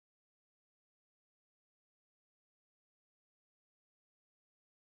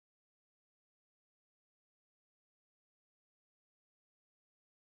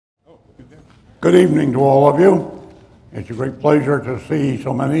Good evening to all of you. It's a great pleasure to see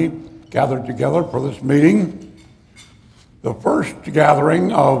so many gathered together for this meeting. The first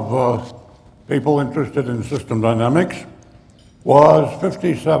gathering of people interested in system dynamics was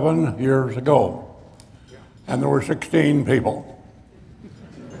 57 years ago, and there were 16 people.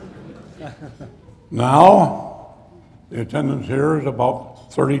 Now, the attendance here is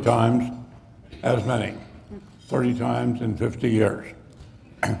about 30 times as many, 30 times in 50 years.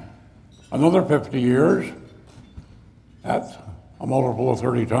 Another 50 years, that's a multiple of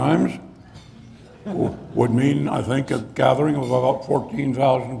 30 times, would mean, I think, a gathering of about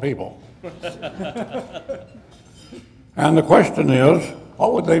 14,000 people. And the question is,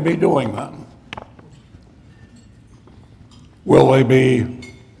 what would they be doing then? Will they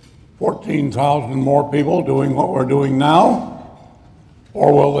be 14,000 more people doing what we're doing now?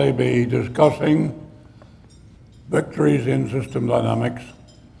 Or will they be discussing victories in system dynamics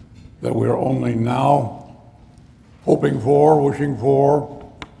that we're only now hoping for, wishing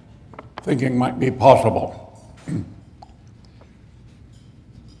for, thinking might be possible?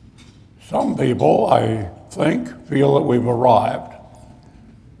 Some people, I think, feel that we've arrived,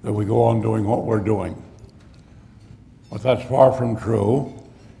 that we go on doing what we're doing. But that's far from true.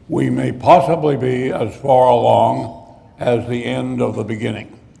 We may possibly be as far along as the end of the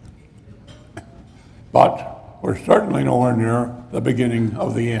beginning. But we're certainly nowhere near the beginning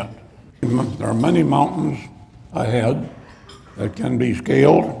of the end. There are many mountains ahead that can be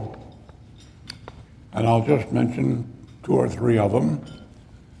scaled, and I'll just mention 2 or 3 of them.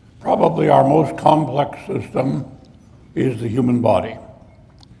 Probably our most complex system is the human body.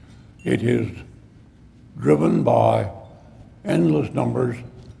 It is driven by endless numbers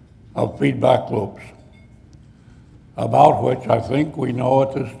of feedback loops, about which I think we know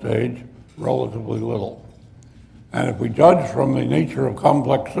at this stage relatively little. And if we judge from the nature of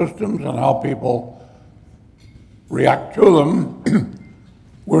complex systems and how people react to them,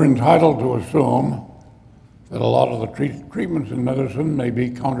 we're entitled to assume that a lot of the treatments in medicine may be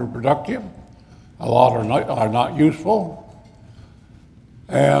counterproductive, a lot are not useful,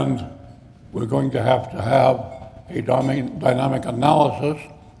 and we're going to have a dynamic analysis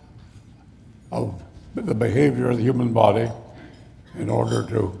of the behavior of the human body in order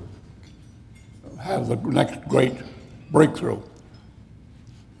to have the next great breakthrough.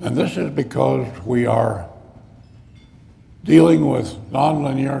 And this is because we are dealing with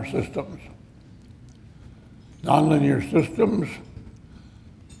nonlinear systems. Nonlinear systems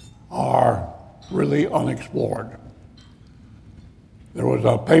are really unexplored. There was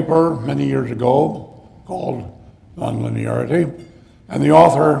a paper many years ago called Nonlinearity, and the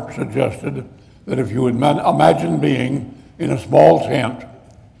author suggested that if you would imagine being in a small tent,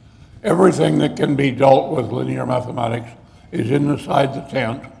 everything that can be dealt with linear mathematics is inside the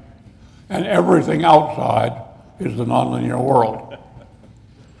tent, and everything outside is the nonlinear world.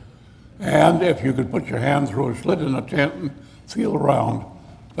 And if you could put your hand through a slit in a tent and feel around,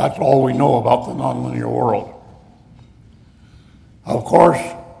 that's all we know about the nonlinear world. Of course,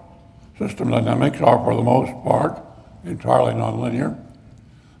 system dynamics are, for the most part, entirely nonlinear,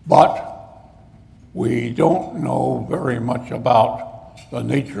 but we don't know very much about the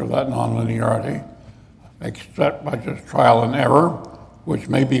nature of that nonlinearity, except by just trial and error, which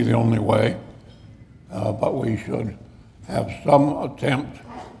may be the only way, but we should have some attempt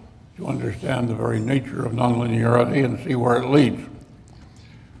to understand the very nature of nonlinearity and see where it leads.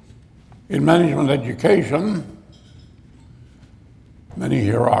 In management education, many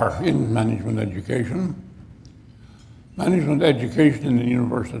here are in management education. Management education in the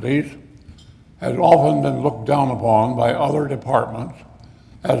universities has often been looked down upon by other departments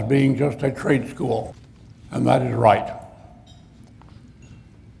as being just a trade school, and that is right.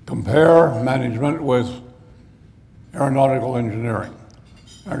 Compare management with aeronautical engineering.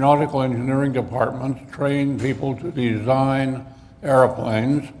 Aeronautical engineering departments train people to design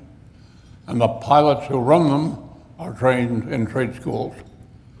airplanes, and the pilots who run them are trained in trade schools.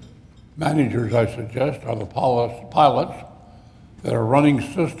 Managers, I suggest, are the pilots that are running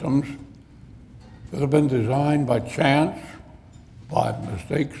systems that have been designed by chance, by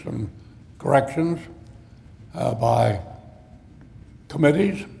mistakes and corrections, by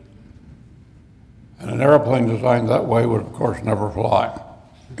committees, and an airplane designed that way would, of course, never fly.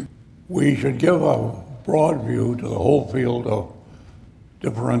 We should give a broad view to the whole field of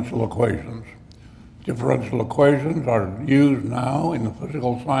differential equations. Differential equations are used now in the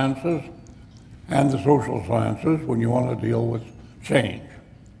physical sciences and the social sciences when you want to deal with change.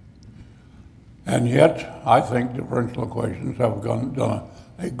 And yet, I think differential equations have done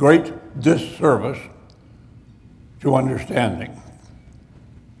a great disservice to understanding.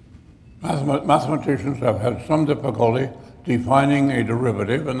 Mathematicians have had some difficulty defining a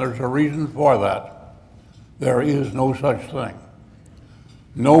derivative, and there's a reason for that. There is no such thing.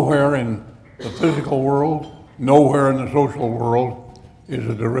 Nowhere in the physical world, nowhere in the social world is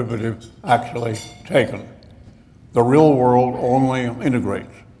a derivative actually taken. The real world only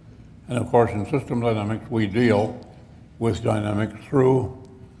integrates. And of course, in system dynamics, we deal with dynamics through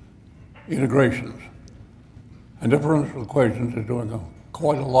integrations. And differential equations is doing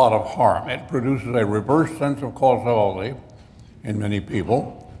quite a lot of harm. It produces a reverse sense of causality in many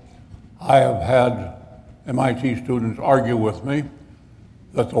people. I have had MIT students argue with me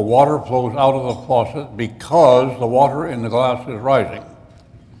that the water flows out of the faucet because the water in the glass is rising.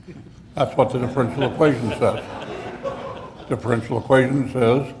 That's what the differential equation says. Differential equation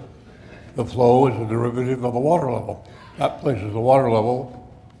says the flow is a derivative of the water level. That places the water level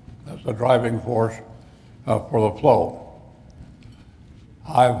as the driving force for the flow.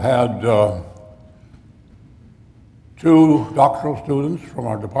 I've had two doctoral students from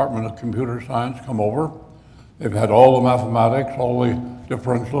our Department of Computer Science come over. They've had all the mathematics, all the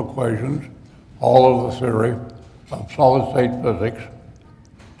differential equations, all of the theory of solid-state physics,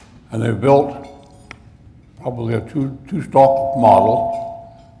 and they've built probably a two-stalk model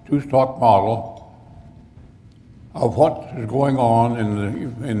of what is going on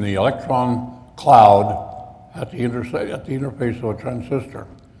in the electron cloud at the interface of a transistor.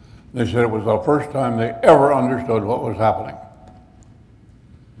 They said it was the first time they ever understood what was happening.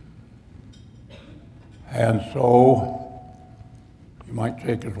 And so you might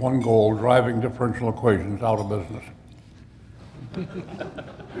take as one goal driving differential equations out of business.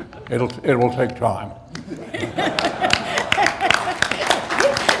 It will take time.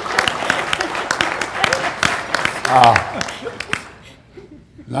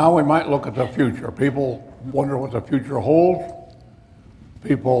 Now we might look at the future. People wonder what the future holds.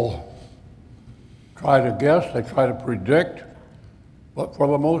 People try to guess, they try to predict, but for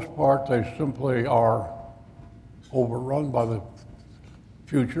the most part, they simply are overrun by the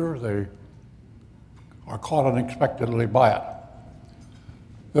future. They are caught unexpectedly by it.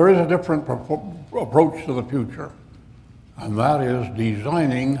 There is a different approach to the future, and that is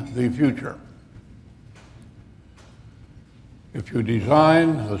designing the future. If you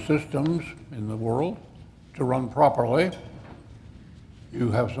design the systems in the world to run properly, you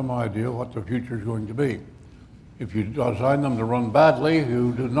have some idea what the future is going to be. If you design them to run badly,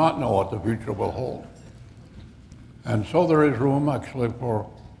 you do not know what the future will hold. And so there is room actually for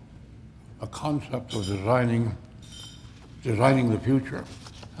a concept of designing the future.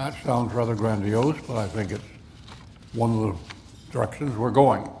 That sounds rather grandiose, but I think it's one of the directions we're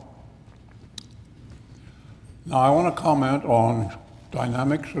going. Now I want to comment on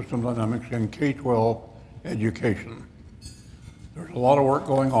system dynamics in K-12 education. There's a lot of work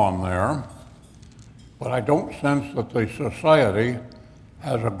going on there, but I don't sense that the society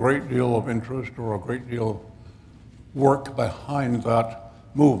has a great deal of interest or a great deal of work behind that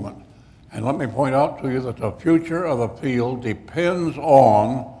movement. And let me point out to you that the future of the field depends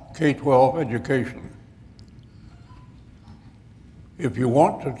on K-12 education. If you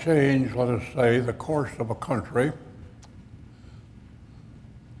want to change, let us say, the course of a country,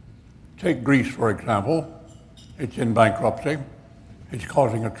 take Greece, for example. It's in bankruptcy. It's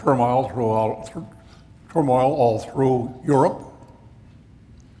causing a turmoil all through Europe.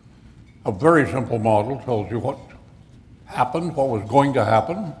 A very simple model tells you what happened, what was going to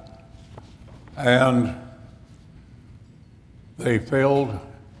happen, and they failed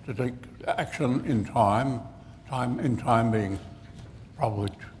to take action in time being probably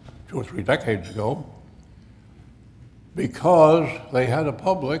 2 or 3 decades ago, because they had a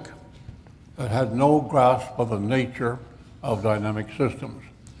public that had no grasp of the nature of dynamic systems.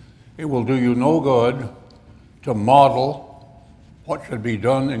 It will do you no good to model what should be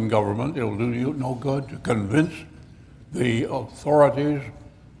done in government. It will do you no good to convince the authorities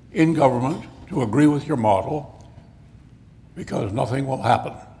in government to agree with your model, because nothing will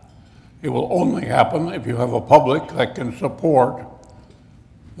happen. It will only happen if you have a public that can support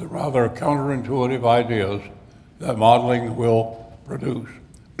the rather counterintuitive ideas that modeling will produce.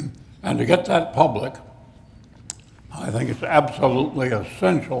 And to get that public, I think it's absolutely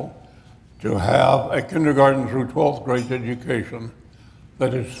essential to have a kindergarten through 12th grade education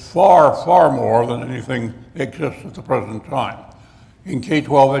that is far, far more than anything exists at the present time. In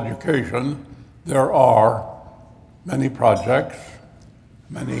K-12 education, there are many projects,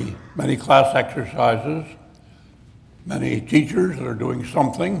 many class exercises, many teachers that are doing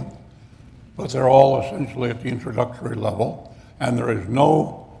something, but they're all essentially at the introductory level, and there is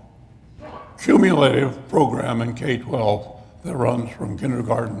no cumulative program in K-12 that runs from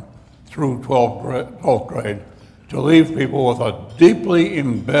kindergarten through 12th grade to leave people with a deeply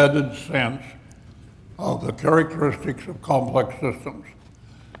embedded sense of the characteristics of complex systems.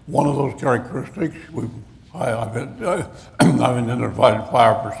 One of those characteristics, I've identified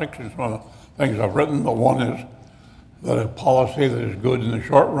 5 or 6 in some of the things I've written, but one is that a policy that is good in the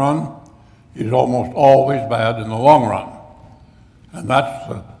short run is almost always bad in the long run. And that's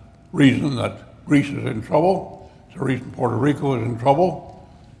the reason that Greece is in trouble. It's the reason Puerto Rico is in trouble.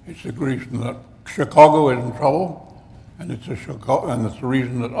 It's the reason that Chicago is in trouble. And it's the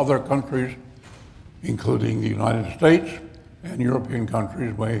reason that other countries, including the United States and European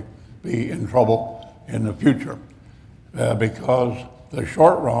countries, may be in trouble in the future. Because the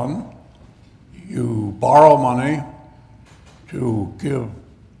short run, you borrow money to give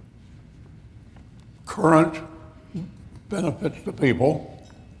current benefits to people,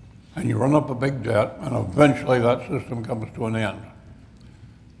 and you run up a big debt, and eventually that system comes to an end.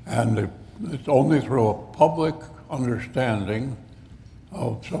 And it's only through a public understanding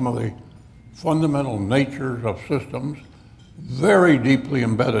of some of the fundamental natures of systems, very deeply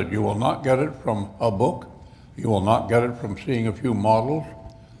embedded. You will not get it from a book. You will not get it from seeing a few models.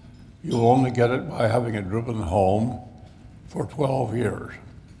 You will only get it by having it driven home for 12 years.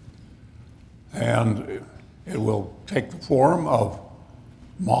 And it will take the form of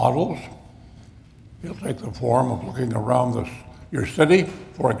models. It'll take the form of looking around your city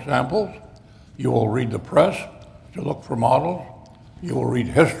for examples. You will read the press to look for models. You will read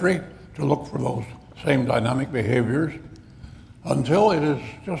history to look for those same dynamic behaviors until it is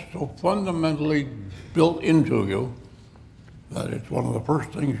just so fundamentally built into you that it's one of the first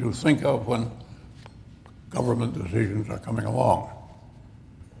things you think of when government decisions are coming along.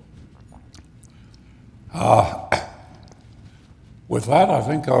 With that, I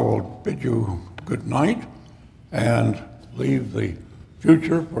think I will bid you good night and leave the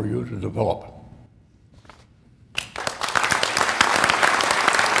future for you to develop.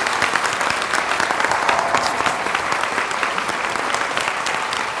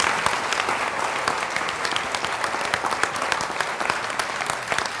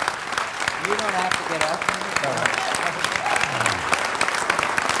 You don't have to get up.